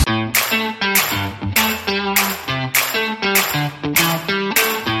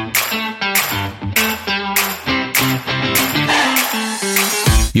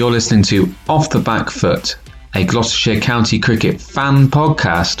You're listening to Off the Back Foot, a Gloucestershire County Cricket fan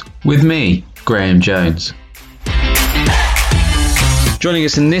podcast with me, Graham Jones. Joining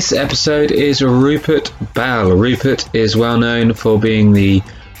us in this episode is Rupert Bell. Rupert is well known for being the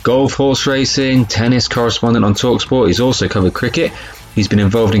golf, horse racing, tennis correspondent on TalkSport. He's also covered cricket. He's been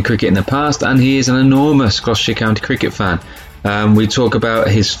involved in cricket in the past, and he is an enormous Gloucestershire County cricket fan. We talk about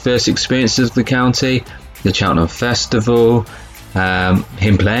his first experiences of the county, the Cheltenham Festival,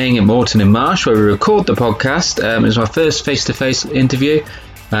 him playing at Moreton in Marsh, where we record the podcast. It was my first face-to-face interview.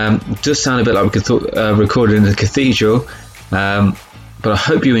 It does sound a bit like we could recorded in the cathedral, but I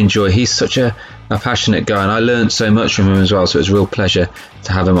hope you enjoy. He's such a passionate guy, and I learned so much from him as well, so it was a real pleasure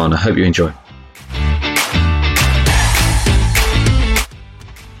to have him on. I hope you enjoy.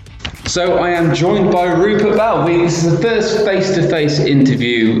 So I am joined by Rupert Bell. This is the first face-to-face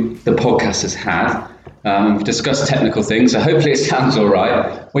interview the podcast has had. We've discussed technical things, so hopefully it sounds all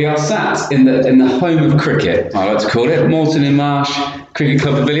right. We are sat in the home of cricket, I like to call it, Moreton in Marsh Cricket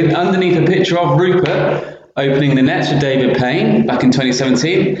Club Pavilion, underneath a picture of Rupert opening the nets with David Payne back in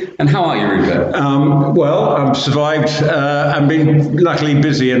 2017. And how are you, Rupert? Well, I've survived and been luckily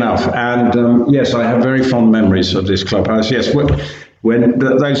busy enough. And yes, I have very fond memories of this clubhouse. Yes, when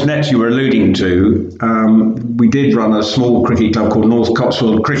those nets you were alluding to, we did run a small cricket club called North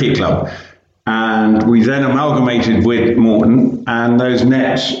Cotswold Cricket Club. And we then amalgamated with Moreton, and those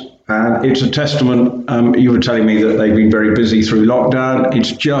nets, it's a testament. You were telling me that they've been very busy through lockdown.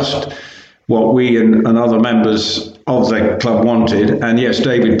 It's just what we and other members of the club wanted. And yes,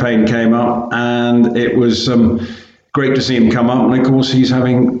 David Payne came up, and it was great to see him come up. And of course, he's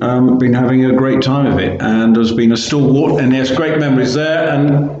been having a great time of it, and has been a stalwart. And there's great memories there,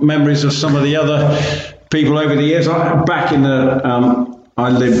 and memories of some of the other people over the years. I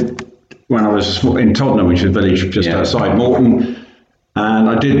lived when I was in Tottenham, which is a village just outside Moreton, and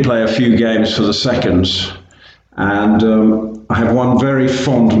I did play a few games for the Seconds. And I have one very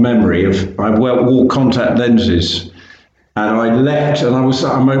fond memory of I wore contact lenses, and I leapt, and I was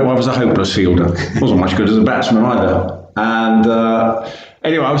a hopeless fielder. Wasn't much good as a batsman either. And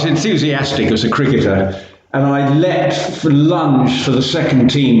anyway, I was enthusiastic as a cricketer, and I leapt for lunge for the second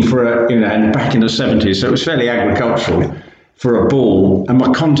team and back in the 70s, so it was fairly agricultural, for a ball, and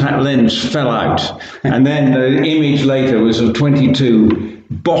my contact lens fell out. And then the image later was of 22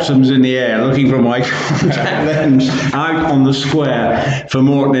 bottoms in the air looking for my contact lens out on the square for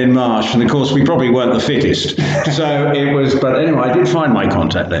Moreton in Marsh. And of course, we probably weren't the fittest. So it was, but anyway, I did find my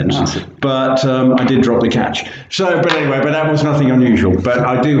contact lens, but I did drop the catch. But that was nothing unusual. But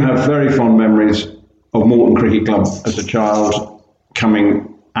I do have very fond memories of Moreton Cricket Club as a child, coming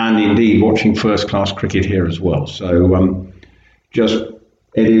and indeed watching first-class cricket here as well. So,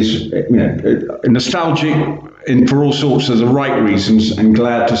 it is nostalgic for all sorts of the right reasons, and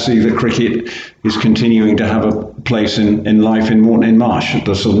glad to see that cricket is continuing to have a place in life in Moreton in Marsh,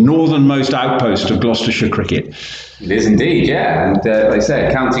 the sort of northernmost outpost of Gloucestershire cricket. It is indeed, yeah. And like I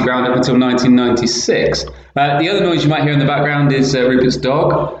said, county ground up until 1996. The other noise you might hear in the background is Rupert's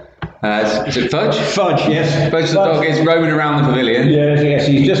dog. Is it Fudge? Fudge, yes. Fudge the dog is roaming around the pavilion. Yes,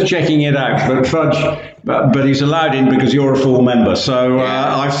 he's just checking it out. But Fudge, but he's allowed in because you're a full member. So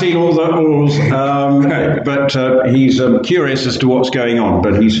I've seen all the rules, but he's curious as to what's going on.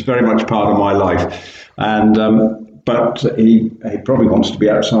 But he's very much part of my life, and but he probably wants to be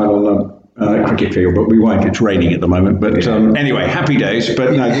outside on the cricket field, but we won't. It's raining at the moment. But anyway, happy days.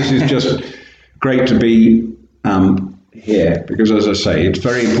 But no, this is just great to be here, because as I say, it's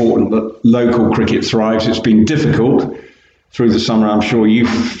very important that local cricket thrives. It's been difficult through the summer, I'm sure you've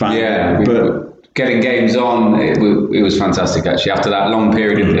found, but getting games on, it was fantastic actually. After that long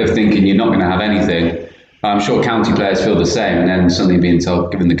period of thinking you're not going to have anything, I'm sure county players feel the same, and then suddenly being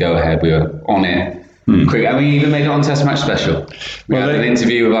told, given the go-ahead, we were on it. Quick. And we even made it on Test Match Special. We had an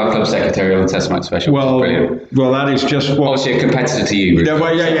interview with our club secretary on the Test Match Special, which was brilliant. Well, that is just what... Obviously a competitor to you,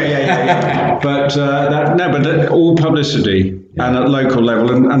 Rupert. Yeah. But all publicity and at local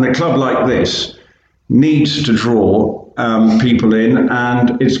level, and a club like this needs to draw people in,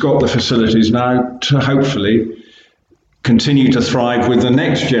 and it's got the facilities now to hopefully continue to thrive with the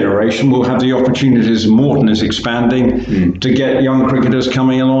next generation. We'll have the opportunities, Moreton is expanding, to get young cricketers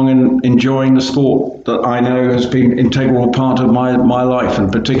coming along and enjoying the sport that I know has been an integral part of my life.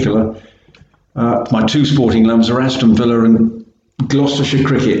 In particular, my two sporting loves are Aston Villa, and Gloucestershire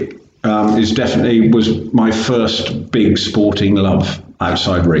cricket was my first big sporting love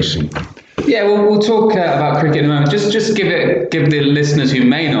outside racing. Yeah, well, we'll talk about cricket in a moment. Just give the listeners who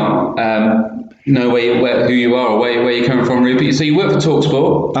may not know who you are or where you're coming from, Rupert. So you work for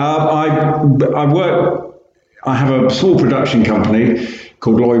TalkSport. I work I have a small production company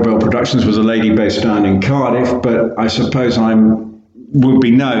called Lloyd Bell Productions, with a lady based down in Cardiff, but I suppose would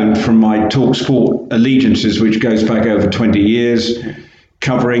be known from my Talk Sport allegiances, which goes back over 20 years,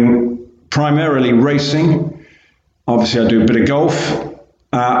 covering primarily racing. Obviously, I do a bit of golf.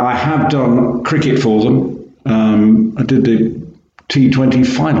 I have done cricket for them. I did the T20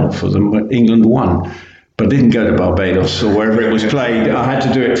 final for them, but England won. But didn't go to Barbados or wherever it was played. I had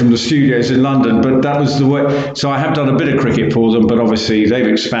to do it from the studios in London, but that was the way. So I have done a bit of cricket for them, but obviously they've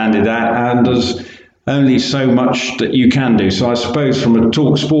expanded that, and there's only so much that you can do. So I suppose from a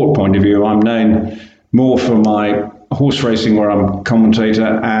Talk Sport point of view, I'm known more for my horse racing, where I'm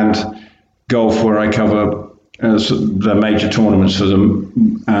commentator, and golf, where I cover the major tournaments for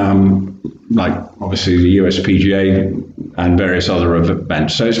them, like obviously the USPGA and various other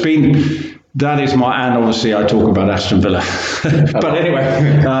events. So it's been, that is my, and obviously I talk about Aston Villa. But anyway,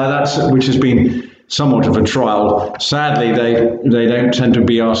 that's, which has been somewhat of a trial. Sadly, they don't tend to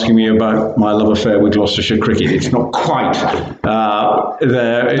be asking me about my love affair with Gloucestershire cricket. It's not quite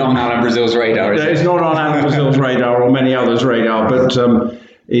there. Not on Alan Brazil's radar, is it? It's not on Alan Brazil's radar or many others' radar, but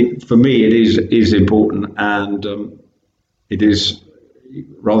for me it is important, and it is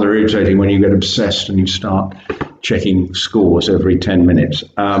rather irritating when you get obsessed and you start checking scores every 10 minutes.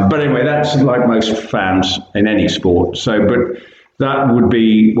 But anyway, that's like most fans in any sport. So, but that would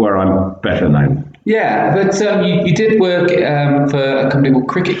be where I'm better known. Yeah, but you did work for a company called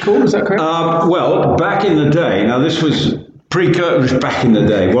Cricket Call, is that correct? Well, back in the day, now this was back in the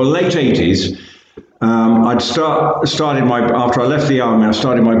day, well, late 80s, started after I left the army, I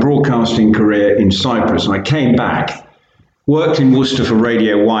started my broadcasting career in Cyprus, and I came back, worked in Worcester for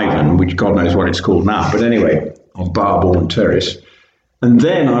Radio Wyvern, which God knows what it's called now, but anyway, on Barbourne Terrace. And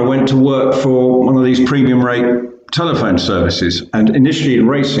then I went to work for one of these premium rate telephone services, and initially in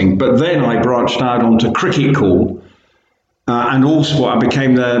racing, but then I branched out onto Cricket Call and All Sport. I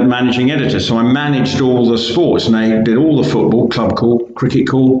became the managing editor, so I managed all the sports, and I did all the football, Club Call, Cricket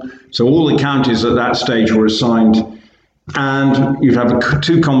Call, so all the counties at that stage were assigned, and you'd have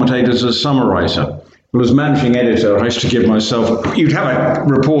two commentators as summariser. Well, as managing editor, I used to give myself, you'd have a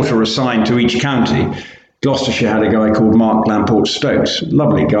reporter assigned to each county. Gloucestershire had a guy called Mark Lamport Stokes,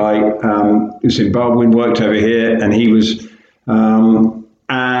 lovely guy, who's Zimbabwean, worked over here, and he was, and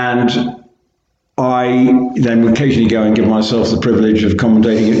I then would occasionally go and give myself the privilege of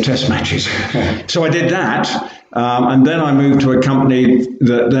commentating at test matches. So I did that, and then I moved to a company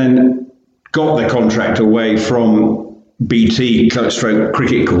that then got the contract away from BT stroke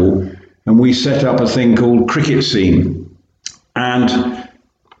Cricket Call, and we set up a thing called Cricket Scene. And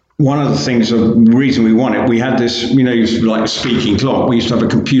one of the things, the reason we won it, we had this, like speaking clock, we used to have a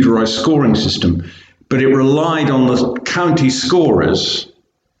computerized scoring system, but it relied on the county scorers.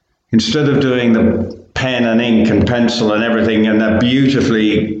 Instead of doing the pen and ink and pencil and everything, and the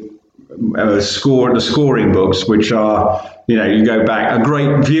beautifully the scoring books, which are, you go back, a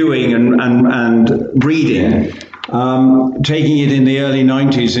great viewing and reading, taking it in the early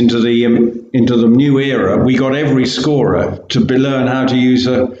 90s into the new era, we got every scorer to learn how to use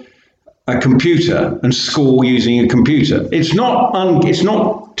a computer and score using a computer. It's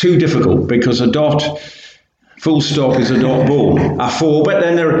not too difficult, because a dot, full stop, is a dot ball, a four. But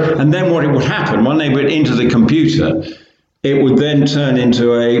then what it would happen when they went into the computer, it would then turn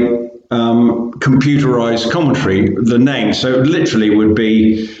into a computerized commentary. The name, so it literally would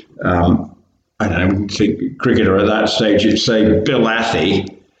be, I don't know, cricketer at that stage, it'd say Bill Athy,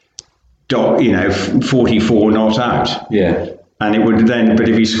 44 not out. Yeah. And it would then, but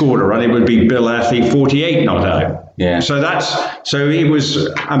if he scored a run, it would be Bill Athy, 48 not out. Yeah. So it was,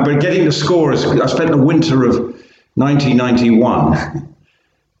 but getting the scorers, I spent the winter of 1991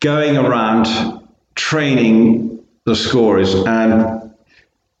 going around training the scorers, and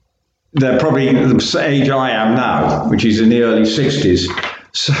they're probably the age I am now, which is in the early 60s.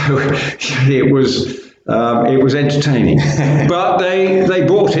 So it was entertaining, but they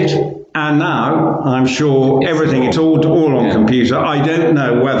bought it. And now I'm sure everything, it's all on computer. I don't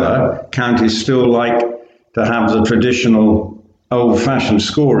know whether counties still like to have the traditional old-fashioned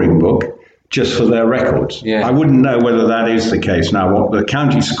scoring book just for their records. Yeah. I wouldn't know whether that is the case now, what the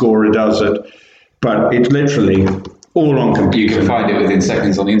county scorer does it, but it's literally all on computer. You can find it within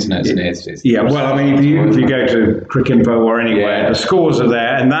seconds on the internet, isn't it? Yeah, well, I mean, if you go to Cricinfo or anywhere, the scores are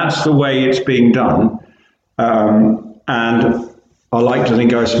there, and that's the way it's being done. And I like to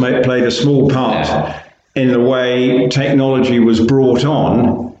think I played a small part in the way technology was brought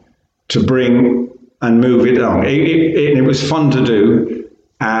on to bring and move it on. It was fun to do,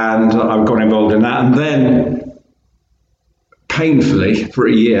 and I got involved in that. And then painfully for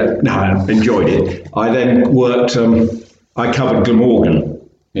a year. No, I enjoyed it. I then worked. I covered Glamorgan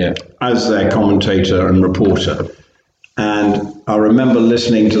as their commentator and reporter, and I remember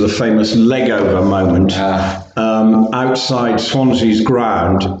listening to the famous leg over moment outside Swansea's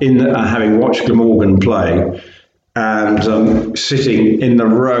ground, having watched Glamorgan play, and sitting in the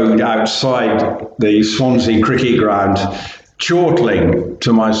road outside the Swansea cricket ground, chortling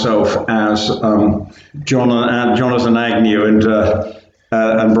to myself as Jonathan Agnew and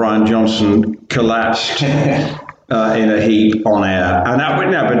Brian Johnson collapsed in a heap on air. And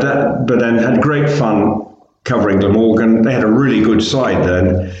but then had great fun covering Glamorgan. They had a really good side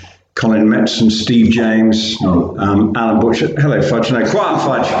then. Colin Metz and Steve James, Alan Butcher. Hello, Fudge. No, Quiet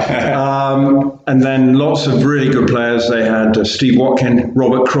Fudge. And then lots of really good players. They had Steve Watkin.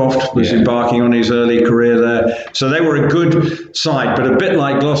 Robert Croft was embarking on his early career there. So they were a good side, but a bit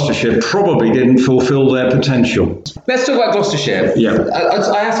like Gloucestershire, probably didn't fulfil their potential. Let's talk about Gloucestershire. Yeah.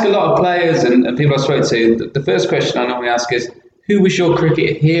 I ask a lot of players and people I spoke to, the first question I normally ask is, who was your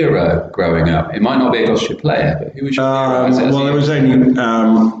cricket hero growing up? It might not be a Gloucestershire player, but who was your hero? Well, there was only...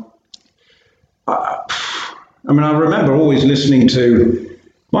 I remember always listening to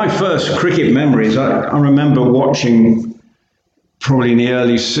my first cricket memories. I remember watching probably in the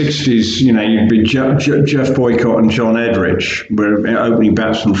early 60s, you'd be Jeff Boycott and John Edrich were opening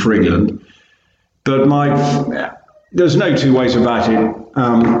batsmen for England. But there's no two ways about it.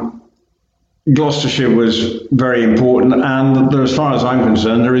 Gloucestershire was very important, and as far as I'm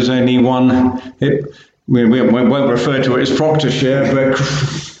concerned, there is only one. We won't refer to it as Proctorshire, but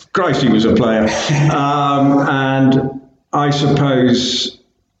Christ, he was a player. And I suppose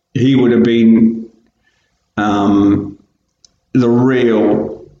he would have been the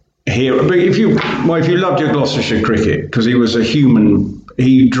real hero. But if you loved your Gloucestershire cricket, because he was a human,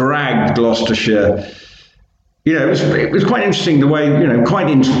 he dragged Gloucestershire. It was quite interesting the way, quite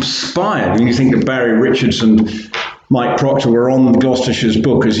inspired when you think that Barry Richards and Mike Proctor were on Gloucestershire's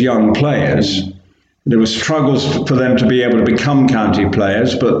book as young players. There were struggles for them to be able to become county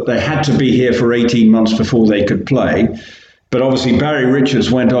players, but they had to be here for 18 months before they could play. But obviously Barry Richards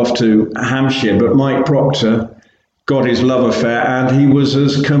went off to Hampshire, but Mike Proctor got his love affair, and he was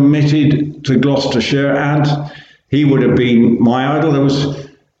as committed to Gloucestershire, and he would have been my idol.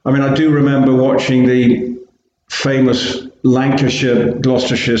 I do remember watching the famous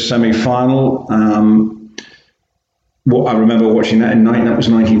Lancashire-Gloucestershire semi-final. I remember watching that that was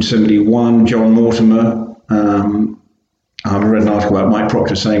 1971. John Mortimer. I read an article about Mike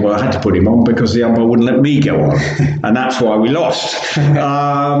Proctor saying, well, I had to put him on because the umpire wouldn't let me go on. And that's why we lost.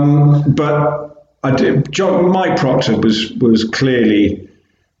 But Mike Proctor was clearly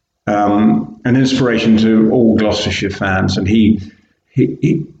an inspiration to all Gloucestershire fans. And he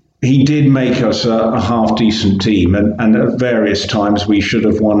did make us a half-decent team. And at various times we should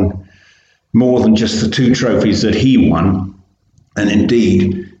have won more than just the 2 trophies that he won, and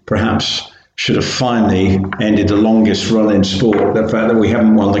indeed perhaps should have finally ended the longest run in sport, the fact that we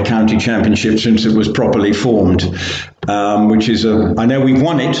haven't won the county championship since it was properly formed, which is I know we've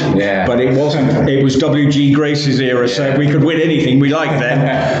won it, but it was W.G. Grace's era, so we could win anything we liked then,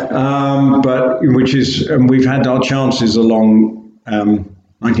 and we've had our chances along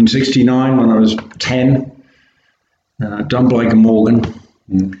 1969 when I was 10, done by Glamorgan.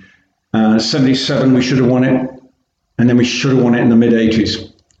 77, we should have won it, and then we should have won it in the mid-80s.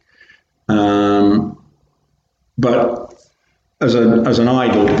 But as an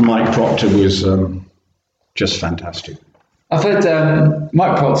idol, Mike Proctor was just fantastic. I've heard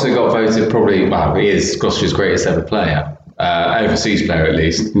Mike Proctor got voted probably, he is Gloucestershire's greatest ever player, overseas player at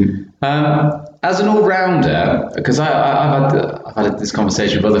least. Mm-hmm. As an all-rounder, because I've had this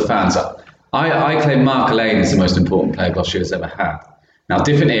conversation with other fans, I claim Mark Alleyne is the most important player Gloucestershire has ever had. Now,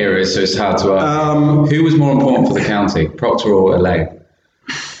 different eras, so it's hard to argue. Who was more important for the county, Proctor or Alleyne?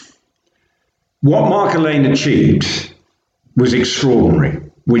 What Mark Alleyne achieved was extraordinary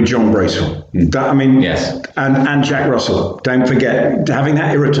with John Bracewell. Yes. And Jack Russell. Don't forget, having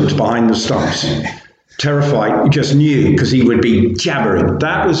that irritant behind the stumps. Terrified, you just knew, because he would be jabbering.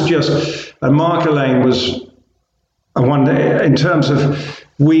 That was just... And Mark Alleyne was a wonder in terms of...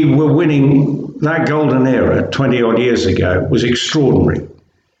 We were winning... That golden era, 20-odd years ago, was extraordinary.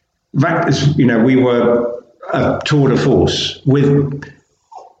 In fact, we were a tour de force with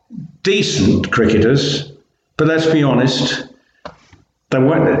decent cricketers, but let's be honest, there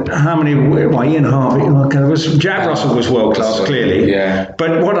weren't how many. Ian Harvey, Jack Russell was world class, clearly. Yeah.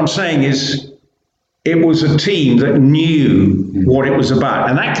 But what I'm saying is, it was a team that knew what it was about,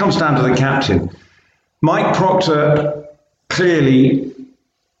 and that comes down to the captain. Mike Proctor clearly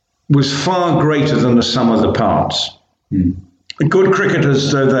was far greater than the sum of the parts. good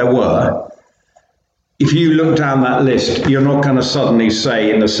cricketers though there were, if you look down that list, you're not going to suddenly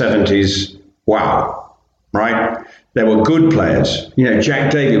say in the 70s, wow, right? There were good players.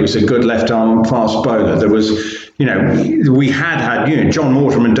 Jack Davey was a good left-arm fast bowler. There was, we had, John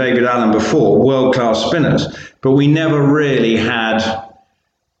Mortimer and David Allen before, world-class spinners, but we never really had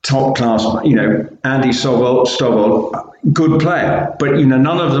top-class, Andy Stovall, good player. But,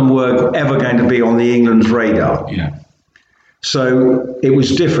 none of them were ever going to be on the England's radar. Yeah. So it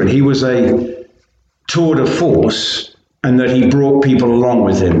was different. He was a tour de force, and that he brought people along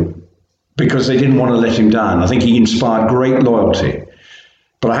with him because they didn't want to let him down. I think he inspired great loyalty.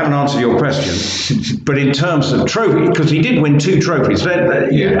 But I haven't answered your question. But in terms of trophy, because he did win 2 trophies,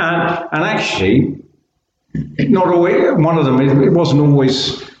 and actually, not always. One of them, it wasn't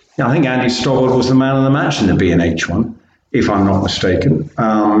always. I think Andy Stovall was the man of the match in the B&H one, if I'm not mistaken.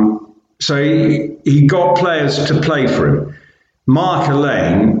 So he got players to play for him. Mark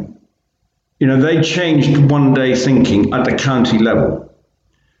Elaine, they changed one day thinking at the county level.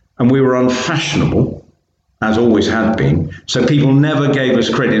 And we were unfashionable, as always had been. So people never gave us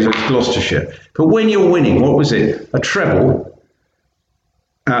credit as Gloucestershire. But when you're winning, what was it? A treble.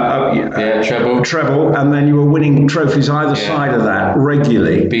 Treble. Treble, and then you were winning trophies either side of that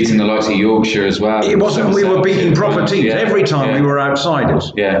regularly. Beating the likes of Yorkshire as well. It wasn't, we were beating proper teams. Every time we were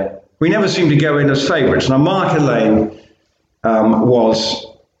outsiders. Yeah. We never seemed to go in as favourites. Now, Mark Elaine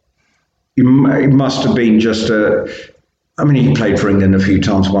he must have been just he played for England a few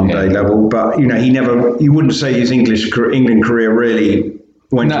times one day level, but he wouldn't say his England career really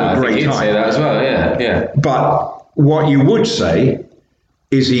went to a great time. No, I think he'd say that as well, yeah. But what you would say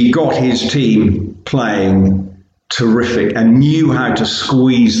is he got his team playing terrific and knew how to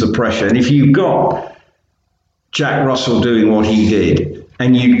squeeze the pressure. And if you've got Jack Russell doing what he did,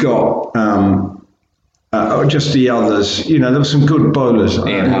 and you've got just the others, there were some good bowlers.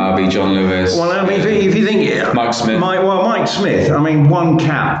 Ian Harvey, John Lewis. Well, if you think Mike Smith. Mike Smith. One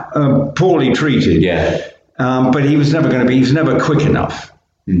cap, poorly treated. Yeah. But he was never quick enough.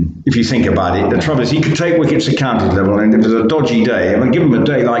 If you think about it, the trouble is he could take wickets at county level, and it was a dodgy day. Give him a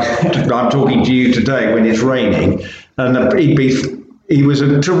day like I'm talking to you today when it's raining, and he was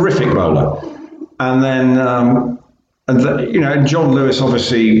a terrific bowler. And then, John Lewis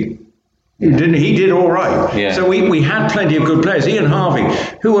obviously. He did all right. Yeah. So we had plenty of good players. Ian Harvey.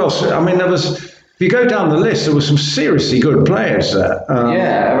 Who else? There was. If you go down the list, there were some seriously good players there.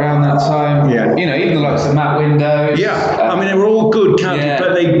 Around that time. Yeah. Even the likes of Matt Windows. Yeah. They were all good counties,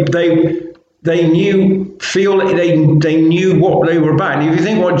 but they knew they knew what they were about. And if you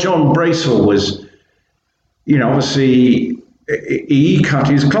think what John Bracewell was, obviously he cut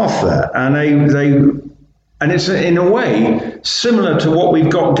his cloth there, and and it's in a way similar to what we've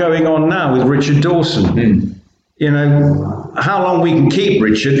got going on now with Richard Dawson. How long we can keep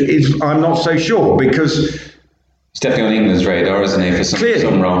Richard I'm not so sure, because he's definitely on England's radar, isn't he, for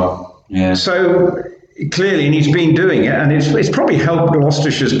some role? Yeah. So clearly, and he's been doing it, and it's probably helped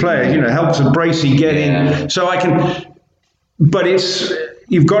Gloucestershire's players. Helps Bracey get in. So but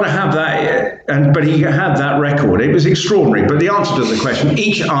you've got to have that, but he had that record. It was extraordinary. But the answer to the question,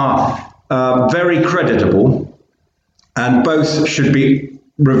 each are very creditable, and both should be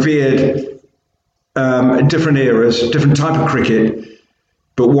revered in different eras, different type of cricket.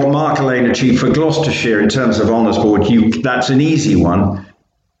 But what Mark Elaine achieved for Gloucestershire in terms of honours board, that's an easy one.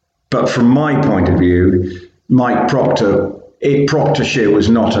 But from my point of view, Mike Proctor, Proctorshire was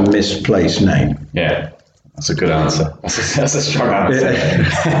not a misplaced name. Yeah, that's a good answer. That's a strong answer.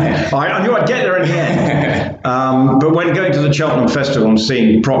 I knew I'd get there in the end. But when going to the Cheltenham Festival and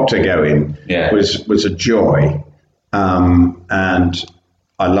seeing Proctor go in was a joy. And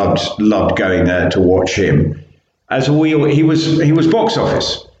I loved going there to watch him. He was box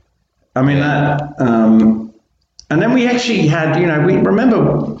office. And then we actually had,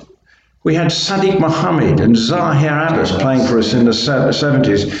 we had Sadiq Mohammed and Zahir Abbas playing for us in the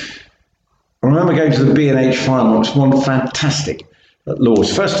 70s. I remember going to the B&H final. It was one fantastic at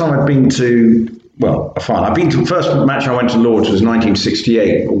Lord's. First time I'd been to, a final. The first match I went to Lord's was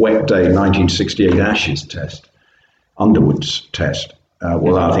 1968, a wet day, 1968 Ashes test, Underwood's test. I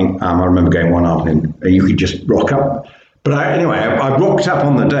think I remember going one afternoon. You could just rock up. But I rocked up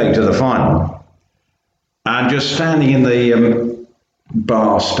on the day to the final, and just standing in the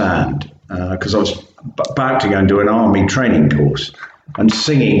bar stand, because I was about to go and do an army training course, and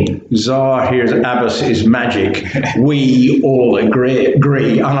singing Zahir Abbas is magic, we all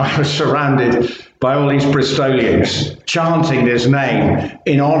agree. And I was surrounded by all these Bristolians chanting this name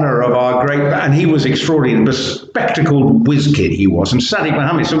in honour of our great, and he was extraordinary, the bespectacled whiz kid he was, and Sadiq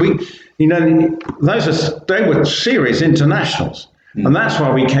Mohammed. So they were serious internationals. And that's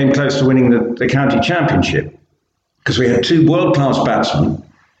why we came close to winning the county championship, because we had two world-class batsmen.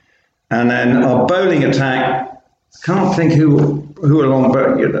 And then our bowling attack, can't think who along,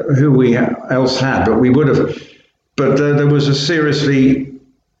 but who we else had, but we would have. But there was a seriously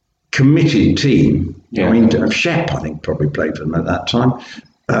committed team. Yeah. I mean, Shep, I think, probably played for them at that time.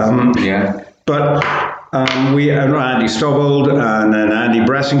 But we had Andy Stobbold, and then Andy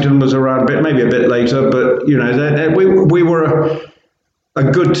Brassington was around maybe a bit later. But we were a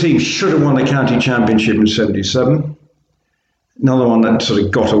good team. Should have won the county championship in '77. Another one that sort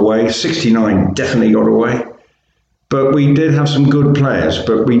of got away. '69 definitely got away. But we did have some good players,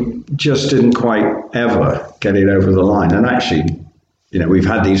 but we just didn't quite ever get it over the line. And actually, we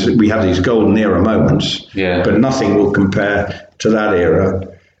have these golden era moments, but nothing will compare to that era.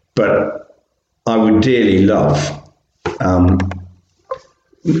 But I would dearly love. I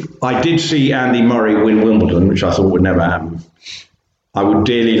did see Andy Murray win Wimbledon, which I thought would never happen. I would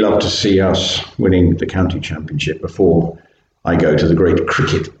dearly love to see us winning the county championship before I go to the great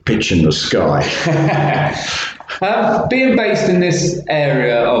cricket pitch in the sky. Being based in this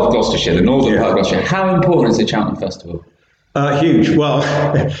area of Gloucestershire, the northern part of Gloucestershire, how important is the Cheltenham Festival? Huge. Well,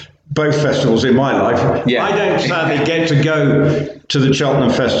 both festivals in my life. Yeah. I don't sadly get to go to the Cheltenham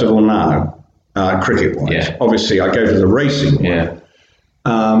Festival now, cricket-wise. Yeah. Obviously, I go to the racing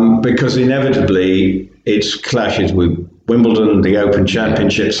one, because inevitably it clashes with Wimbledon, the Open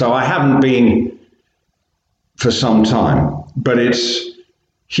Championship. So I haven't been for some time, but it's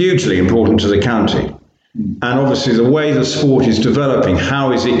hugely important to the county. And obviously the way the sport is developing,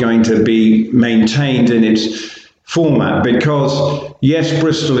 how is it going to be maintained in its format? Because yes,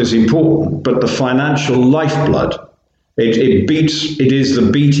 Bristol is important, but the financial lifeblood, it is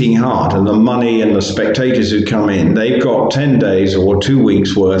the beating heart, and the money and the spectators who come in, they've got 10 days or 2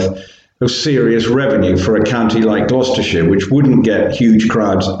 weeks worth of serious revenue for a county like Gloucestershire, which wouldn't get huge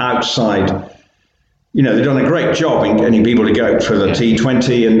crowds outside. They've done a great job in getting people to go for the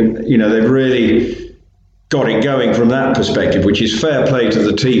T20, and they've really got it going from that perspective, which is fair play to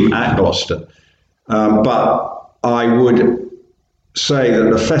the team at Gloucester. But I would say that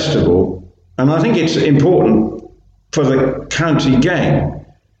the festival, and I think it's important for the county game,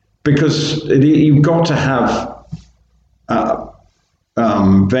 because you've got to have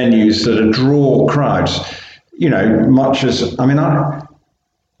venues that draw crowds. Much as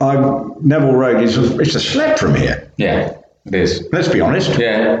Neville Road it's a schlep from here. Yeah. It is. Let's be honest.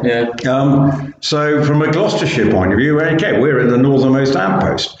 Yeah. So from a Gloucestershire point of view, okay, we're in the northernmost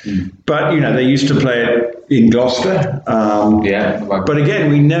outpost. But, they used to play it in Gloucester. But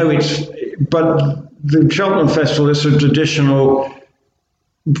again, we know but the Cheltenham Festival is a traditional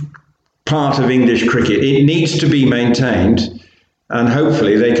part of English cricket. It needs to be maintained, and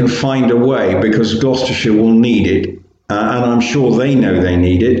hopefully they can find a way, because Gloucestershire will need it. And I'm sure they know they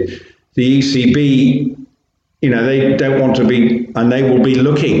need it. The ECB, they don't want to be, and they will be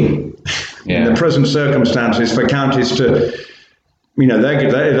looking in the present circumstances for counties to,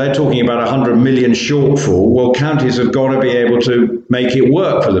 they're talking about 100 million shortfall. Well, counties have got to be able to make it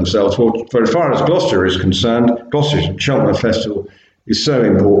work for themselves. Well, for as far as Gloucester is concerned, Gloucester's Cheltenham Festival is so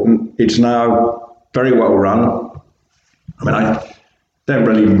important. It's now very well run. I don't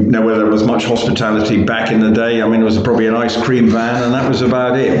really know whether there was much hospitality back in the day. It was probably an ice cream van, and that was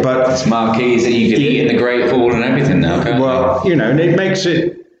about it. But it's marquees that you can eat in the Great Hall and everything now. Well, it makes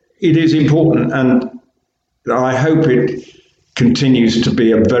it is important, and I hope it continues to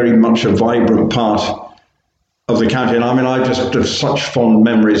be very much a vibrant part of the county. And I just have such fond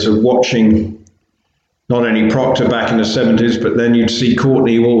memories of watching not only Proctor back in the 70s, but then you'd see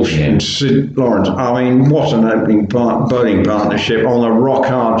Courtney Walsh and Sid Lawrence. What an opening bowling partnership on a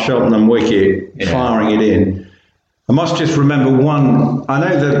rock-hard Cheltenham wicket, firing it in. I must just remember one. I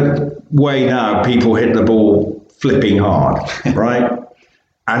know the way now people hit the ball flipping hard, right?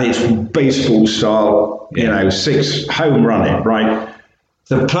 And it's baseball style, 6 home run it, right?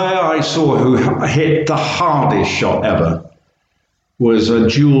 The player I saw who hit the hardest shot ever was a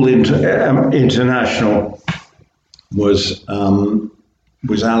dual international, was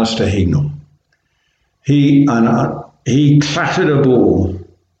Alistair Hignall. He clattered a ball,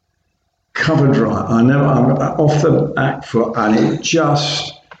 cover drive. I'm off the back foot, and it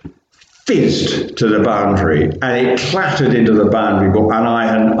just fizzed to the boundary, and it clattered into the boundary ball. And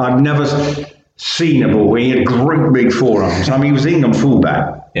I've never seen a ball. He had great big forearms. He was England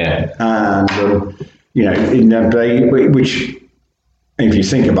fullback. Yeah. And in that day, which, if you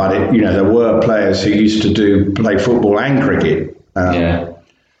think about it, there were players who used to play football and cricket. But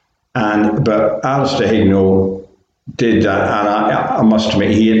Alistair Hignall did that, and I must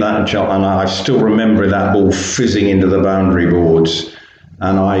admit he hit that in Cheltenham, and I still remember that ball fizzing into the boundary boards.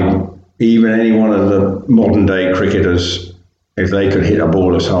 And even any one of the modern day cricketers, if they could hit a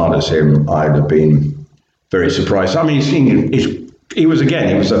ball as hard as him, I'd have been very surprised. I mean, he was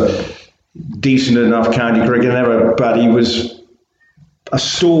a decent enough county cricketer, but he was a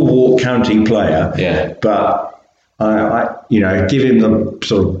stalwart county player. Yeah. But give him the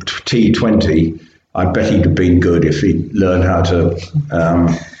sort of T20. I bet he'd have been good if he'd learned how to.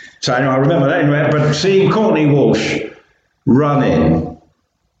 So anyway, I remember that anyway. But seeing Courtney Walsh run in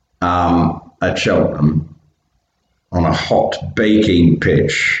at Cheltenham on a hot baking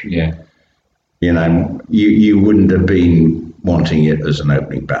pitch, you wouldn't have been wanting it as an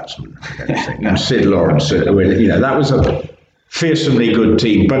opening batsman. I don't think. And Sid Lawrence, that was a fearsomely good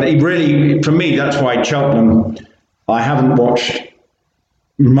team. But it really, for me, that's why Cheltenham. I haven't watched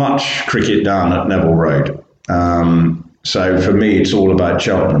much cricket down at Neville Road. So for me, it's all about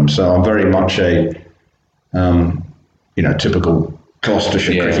Cheltenham. So I'm very much a, typical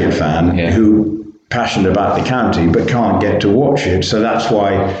Gloucestershire cricket fan who passionate about the county but can't get to watch it. So that's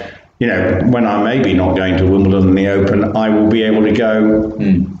why, when I may be not going to Wimbledon in the Open, I will be able to go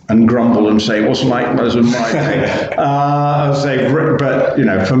and grumble and say, wasn't my thing. I'll say, but,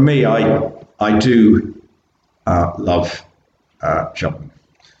 for me, I do love Cheltenham.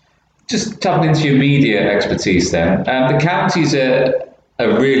 Just tapping into your media expertise then, the counties are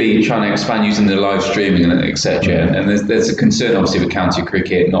really trying to expand using the live streaming and etc. And there's a concern obviously with county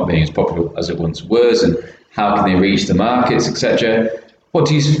cricket not being as popular as it once was, and how can they reach the markets, etc. What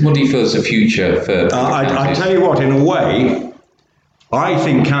do you feel is the future for I tell you what, in a way, I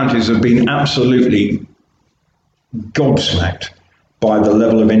think counties have been absolutely gobsmacked by the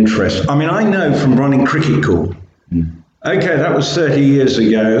level of interest. I mean, I know from running Cricket Call. Okay, that was 30 years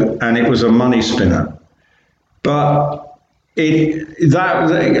ago, and it was a money spinner. But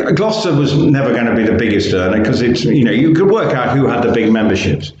Gloucester was never going to be the biggest earner because it's you could work out who had the big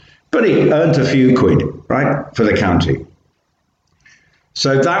memberships, but it earned a few quid, right, for the county.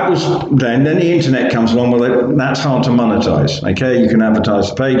 So that was then. Then the internet comes along. Well, that's hard to monetize. Okay, you can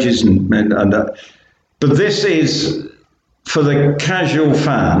advertise pages but this is for the casual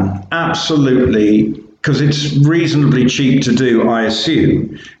fan absolutely. Because it's reasonably cheap to do, I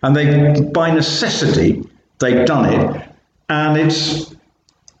assume, and by necessity they've done it, and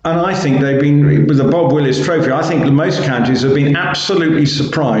I think they've been with the Bob Willis Trophy. I think most counties have been absolutely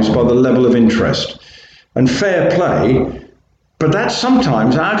surprised by the level of interest and fair play, but that's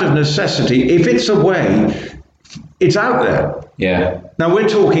sometimes out of necessity. If it's away, it's out there. Yeah. Now we're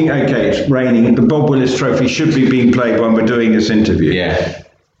talking. Okay, it's raining. The Bob Willis Trophy should be being played when we're doing this interview. Yeah.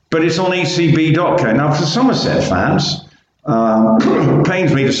 But it's on ECB.co. Now, for Somerset fans,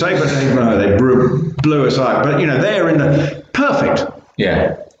 pains me to say, but they blew us out. But, they're in the perfect.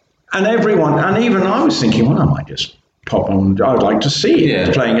 Yeah. And everyone, and even I was thinking, well, I might just pop on. I would like to see it. Yeah.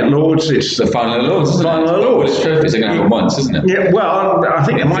 It's playing at Lord's. It's the final at Lord's, isn't it? Final at Lord's. Willis Trophy is going to happen once, isn't it? Yeah, well, I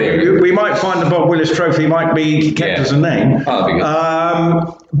think we might find the Bob Willis Trophy might be kept as a name. Oh, that'd be good.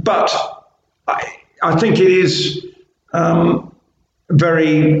 But I think it is...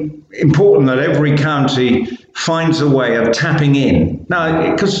 very important that every county finds a way of tapping in. Now,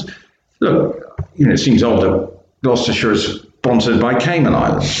 because, look, it seems odd that Gloucestershire is sponsored by Cayman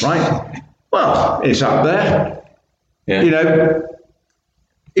Islands, right? Well, it's up there. Yeah.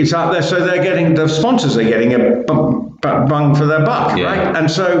 It's up there, so the sponsors are getting a bung for their buck, right?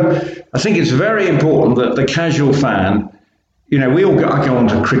 And so I think it's very important that the casual fan, I go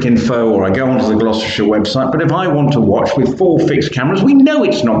onto Cricinfo or I go onto the Gloucestershire website, but if I want to watch with 4 fixed cameras, we know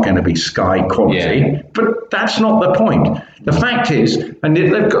it's not going to be Sky quality, but that's not the point. The fact is, and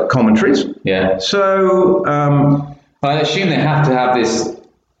they've got commentaries. Yeah. So... I assume they have to have this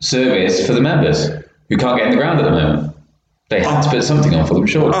service for the members who can't get in the ground at the moment. They have to put something on for them,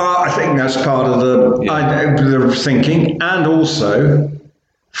 surely. I think that's part of the thinking, and also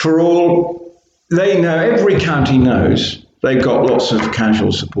for all they know, every county knows they've got lots of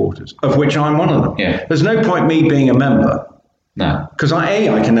casual supporters, of which I'm one of them. Yeah. There's no point me being a member. No. Because I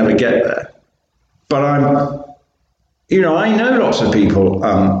can never get there. But I know lots of people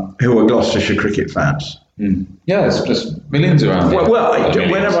who are Gloucestershire cricket fans. Yeah, there's just millions around here. Well,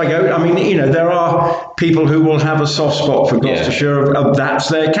 whenever I go, there are people who will have a soft spot for Gloucestershire. That's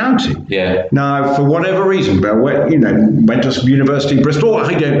their county. Yeah. Now, for whatever reason, went to University of Bristol.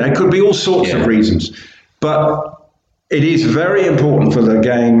 I don't know. It could be all sorts of reasons. But it is very important for the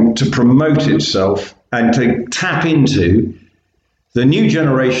game to promote itself and to tap into. The new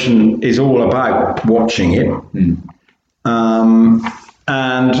generation is all about watching it. And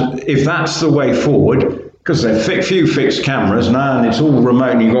if that's the way forward, because they're few fixed cameras now, and it's all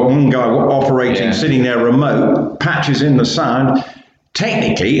remote, and you've got one guy operating, sitting there remote, patches in the sound.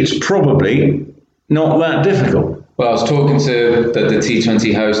 Technically, it's probably not that difficult. Well, I was talking to the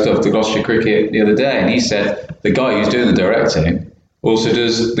T20 host of the Gloucestershire Cricket the other day, and he said the guy who's doing the directing also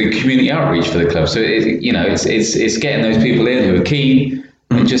does the community outreach for the club. So it's getting those people in who are keen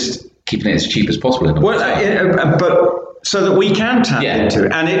and just keeping it as cheap as possible. But so that we can tap into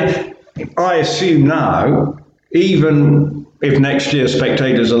it, and I assume now, even if next year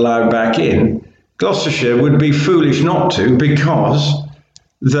spectators are allowed back in, Gloucestershire would be foolish not to, because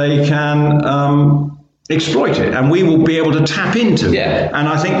they can exploit it, and we will be able to tap into it. And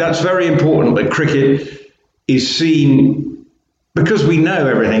I think that's very important, that cricket is seen, because we know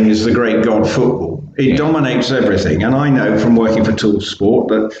everything is the great god football. It dominates everything, and I know from working for Tool Sport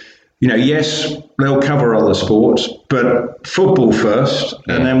that, yes, they'll cover other sports, but football first,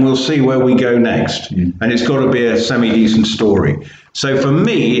 and then we'll see where we go next. And it's got to be a semi-decent story. So for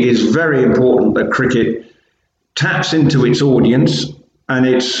me, it is very important that cricket taps into its audience and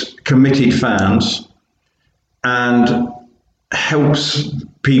its committed fans and helps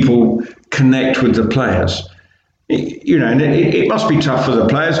people connect with the players. And it must be tough for the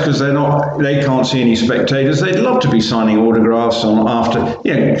players, because they can't see any spectators. They'd love to be signing autographs on after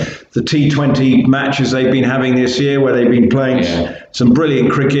the T20 matches they've been having this year, where they've been playing some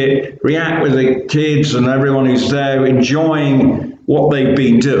brilliant cricket, react with the kids and everyone who's there, enjoying what they've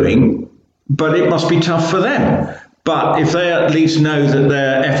been doing. But it must be tough for them. But if they at least know that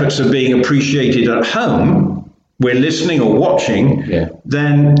their efforts are being appreciated at home, we're listening or watching,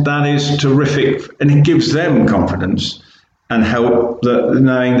 then that is terrific, and it gives them confidence and help, that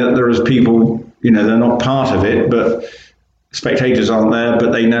knowing that there is people, they're not part of it, but spectators aren't there,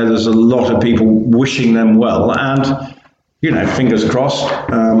 but they know there's a lot of people wishing them well, and fingers crossed,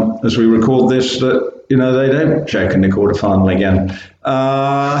 as we record this, that they don't choke in the quarter-final again.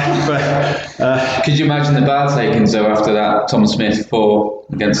 Could you imagine the bow takings though after that Tom Smith 4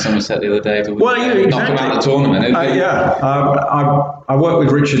 against Somerset the other day? Knock them out of the tournament. I work with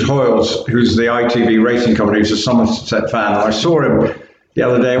Richard Hoyles, who's the ITV racing company, who's a Somerset fan, and I saw him the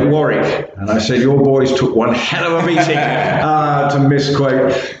other day at Warwick, and I said, your boys took one hell of a beating, to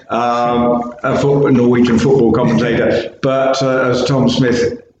misquote a Norwegian football commentator, but as Tom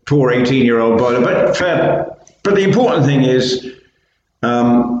Smith, poor 18-year-old boy. But the important thing is,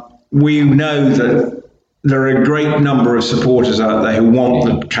 we know that there are a great number of supporters out there who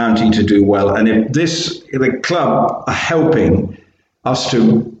want the county to do well, and if the club are helping us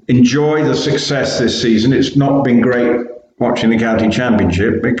to enjoy the success this season. It's not been great watching the county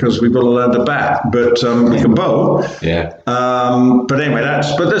championship because we've got to learn to bat, but we can bowl. Yeah. But anyway,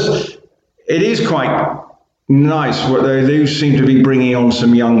 it is quite nice what they do seem to be bringing on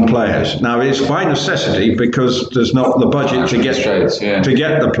some young players. Now it's by necessity because there's not the budget to get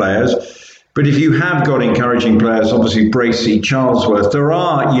the players. But if you have got encouraging players, obviously Bracey, Charlesworth, there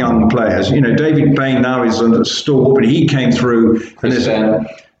are young players. David Payne now is a stalwart, but he came through.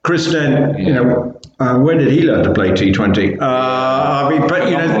 Chris Dent, when did he learn to play T20? But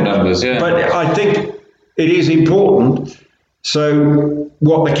I think it is important. So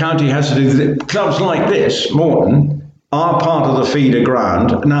what the county has to do, clubs like this, Morton, are part of the feeder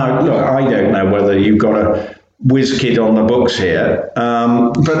ground. Now, look, I don't know whether you've got a whiz kid on the books here,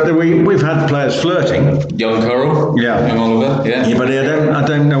 but we've had players flirting. Young Coral, young Oliver, but I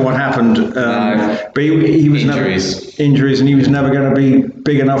don't know what happened. But he was injuries, and he was never going to be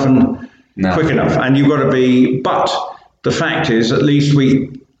big enough and quick enough. And you've got to be. But the fact is, at least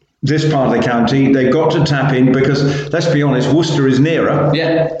this part of the county, they've got to tap in because, let's be honest, Worcester is nearer.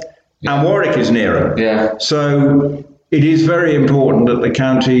 Yeah. And Warwick is nearer. Yeah. So it is very important that the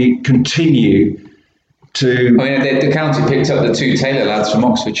county continue to... the county picked up the two Taylor lads from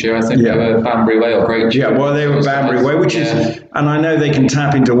Oxfordshire, I think. They were Banbury Way or Great. Yeah, well, they were Banbury Way, which is... And I know they can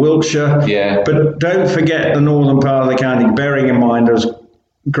tap into Wiltshire. Yeah. But don't forget the northern part of the county, bearing in mind there's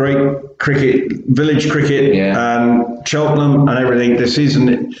great cricket, village cricket, and Cheltenham and everything. This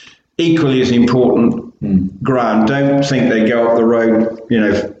isn't equally as important ground. Don't think they go up the road,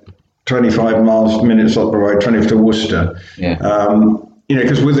 25 minutes up the road, 20 to Worcester. Yeah.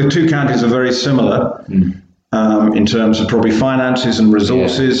 Because with the two counties are very similar in terms of probably finances and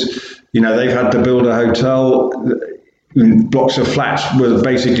resources. Yeah. They've had to build a hotel. Blocks of flats were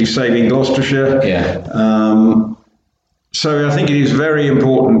basically saving Gloucestershire. Yeah. So I think it is very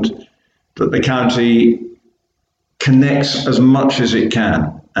important that the county connects as much as it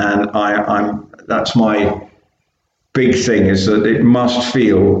can, and that's my big thing, is that it must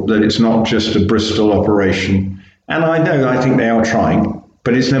feel that it's not just a Bristol operation. And I think they are trying,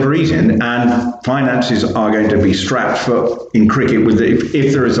 but it's never easy, and finances are going to be strapped for in cricket.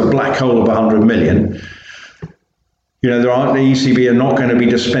 If there is a black hole of 100 million, the ECB are not going to be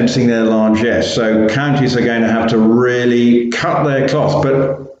dispensing their largesse. So counties are going to have to really cut their cloth.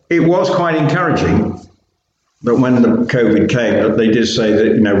 But it was quite encouraging that when the COVID came, that they did say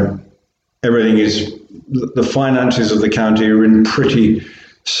that everything is, the finances of the county are in pretty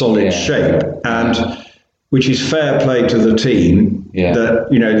solid shape, and which is fair play to the team. That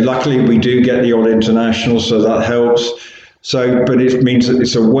luckily we do get the odd international, so that helps. So, but it means that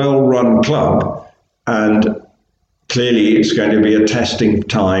it's a well-run club, and clearly it's going to be a testing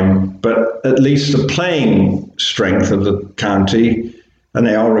time. But at least the playing strength of the county, and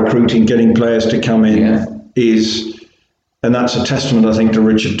they are recruiting, getting players to come in, and that's a testament, I think, to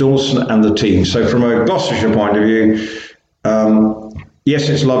Richard Dawson and the team. So from a Gloucestershire point of view, yes,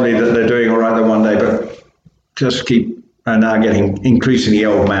 it's lovely that they're doing all right the one day, but just keep now getting increasingly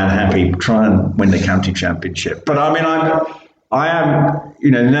old man happy, try and win the county championship. But I mean, I am,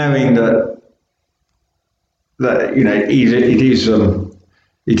 knowing that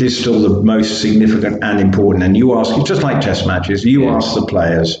it is still the most significant and important. And you ask, just like Test matches, ask the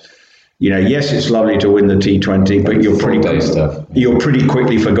players. Yes, it's lovely to win the T20, but you're pretty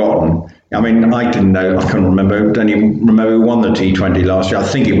quickly forgotten. I mean, I didn't know. I can't remember. Don't even remember who won the T20 last year. I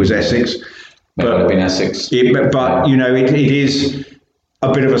think it was Essex. It would have been Essex. It is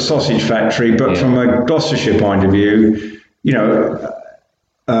a bit of a sausage factory. But from a Gloucestershire point of view, you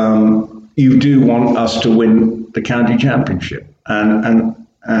do want us to win the county championship, and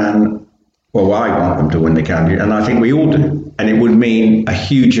well, I want them to win the county, and I think we all do. And it would mean a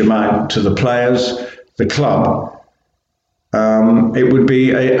huge amount to the players, the club. It would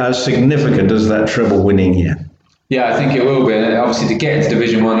be as significant as that treble winning year. Yeah, I think it will be. And obviously, to get into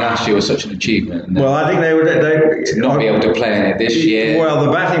Division 1 last year was such an achievement. Well, I think they would to not be able to play in it this year. Well,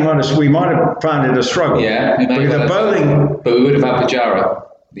 the batting we might have found it a struggle. Yeah, but the bowling. But we would have had Pujara,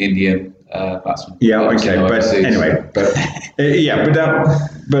 the Indian batsman. Yeah, okay, but anyway, but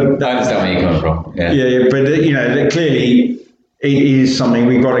but I understand where you're coming from. Yeah, but clearly it is something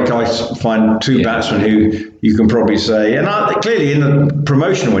we've got to find two batsmen who you can probably say, and clearly in the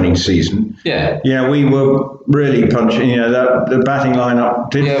promotion winning season, we were really punching. The batting lineup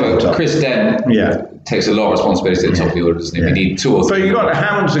did. Yeah, but Chris Dent takes a lot of responsibility at the top of the order, doesn't he? We need two or three. But you got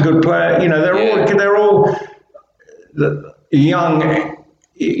Hammond's a good player. They're all young.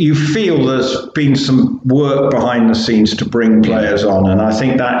 You feel there's been some work behind the scenes to bring players on, and I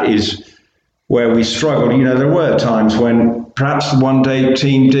think that is where we struggled. There were times when perhaps the one-day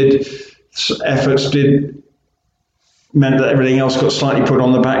team meant that everything else got slightly put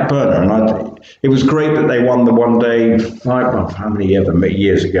on the back burner, and it was great that they won the one-day. How many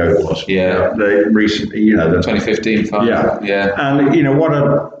years ago it was? Yeah, the recently, the 2015 final. Yeah, and what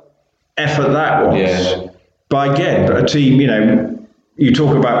a effort that was. Yeah. But again, a team, you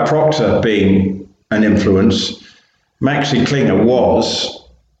talk about Proctor being an influence. Maxi Klinger was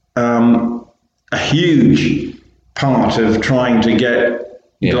a huge part of trying to get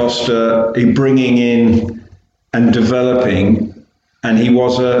Gloucester bringing in and developing, and he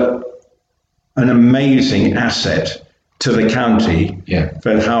was an amazing asset to the county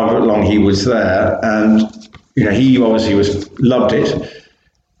for however long he was there. And he obviously loved it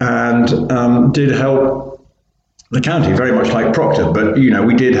and did help the county very much like Proctor, but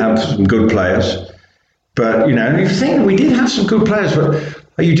we did have some good players. But you think we did have some good players,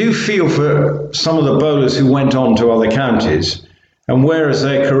 but you do feel for some of the bowlers who went on to other counties, and where has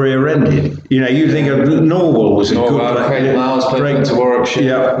their career ended? You think of Norwell was a good player. Craig Miles played to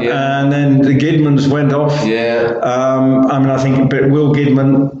Warwickshire. And then the Gidmans went off. I think Will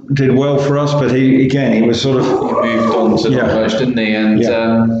Gidman did well for us, but he was sort of moved on to Norwich, didn't he? And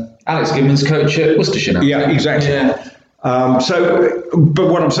Alex Gidman's coach at Worcestershire now. Yeah, exactly. But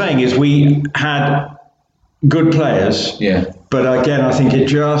what I'm saying is we had good players. Yeah. But again, I think it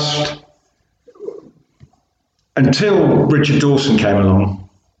just, until Richard Dawson came along,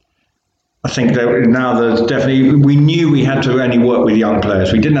 I think that now there's definitely, we knew we had to only work with young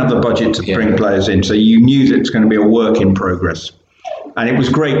players. We didn't have the budget to bring players in, so you knew that it's going to be a work in progress. And it was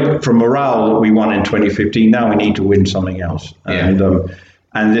great for morale that we won in 2015. Now we need to win something else.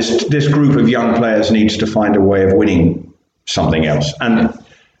 And this group of young players needs to find a way of winning something else, and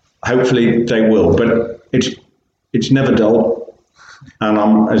hopefully they will. But it's never dull, and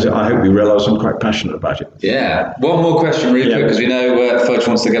I hope you realise I'm quite passionate about it. Yeah. One more question, really quick, because we know Fudge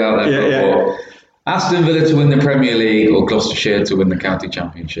wants to get out there. Aston Villa to win the Premier League or Gloucestershire to win the County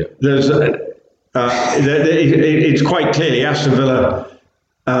Championship? It's quite clearly Aston Villa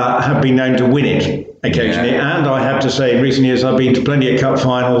have been known to win it. occasionally. Yeah. And I have to say, in recent years, I've been to plenty of cup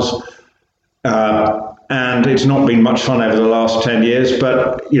finals, and it's not been much fun over the last 10 years.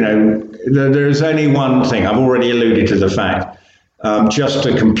 But, there is only one thing. I've already alluded to the fact, just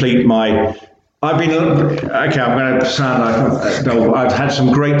to complete my... I'm going to sound like... I've had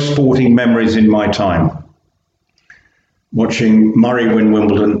some great sporting memories in my time. Watching Murray win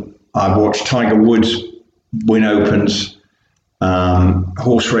Wimbledon, I've watched Tiger Woods win Opens,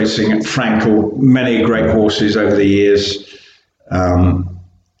 horse racing at Frankel, many great horses over the years.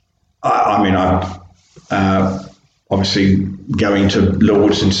 Obviously going to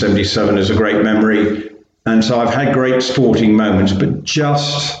Lord's in 77 is a great memory. And so I've had great sporting moments, but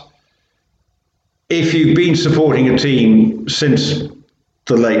just if you've been supporting a team since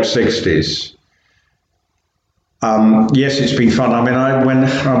the late 60s, yes, it's been fun.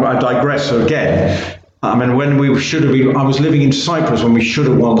 I digress again. When we should have been, I was living in Cyprus when we should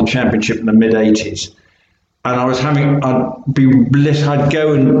have won the championship in the mid 80s, and I'd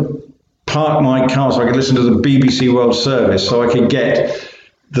go and park my car so I could listen to the BBC World Service, so I could get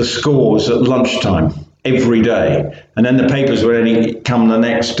the scores at lunchtime every day, and then the papers would only come the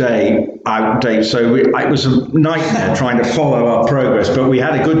next day out of date. So it was a nightmare trying to follow our progress, but we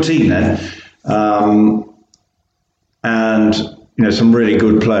had a good team then. And some really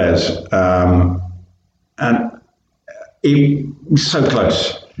good players, and it was so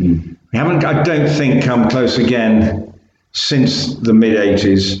close. We haven't, I don't think, come close again since the mid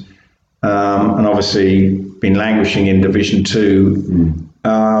 80s, and obviously been languishing in Division 2.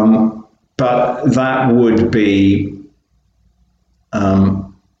 But that would be,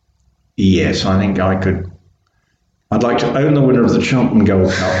 yes, I think I'd like to own the winner of the Cheltenham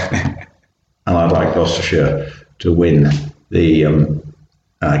Gold Cup, and I'd like Gloucestershire to win the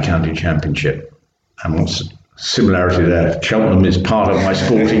county championship. And what's the similarity there? Cheltenham is part of my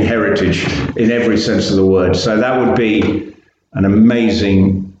sporting heritage in every sense of the word. So that would be an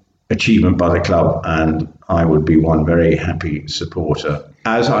amazing achievement by the club, and I would be one very happy supporter,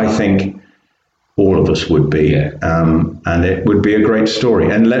 as I think all of us would be. And it would be a great story.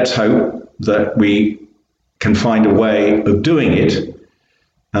 And let's hope that we can find a way of doing it.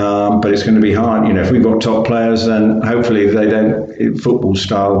 But it's going to be hard. If we've got top players, then hopefully they don't, football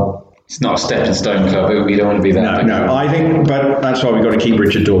style. It's not a stepping stone club. We don't want to be that. No, I think, but that's why we've got to keep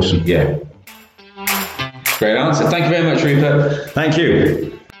Richard Dawson. Yeah. Great answer. Thank you very much, Rupert. Thank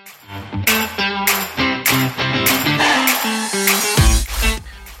you.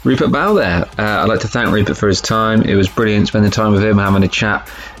 Rupert Bowell there. I'd like to thank Rupert for his time. It was brilliant spending time with him, having a chat,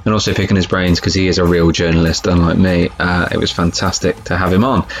 and also picking his brains, because he is a real journalist, unlike me. It was fantastic to have him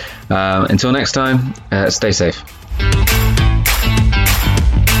on. Until next time, stay safe.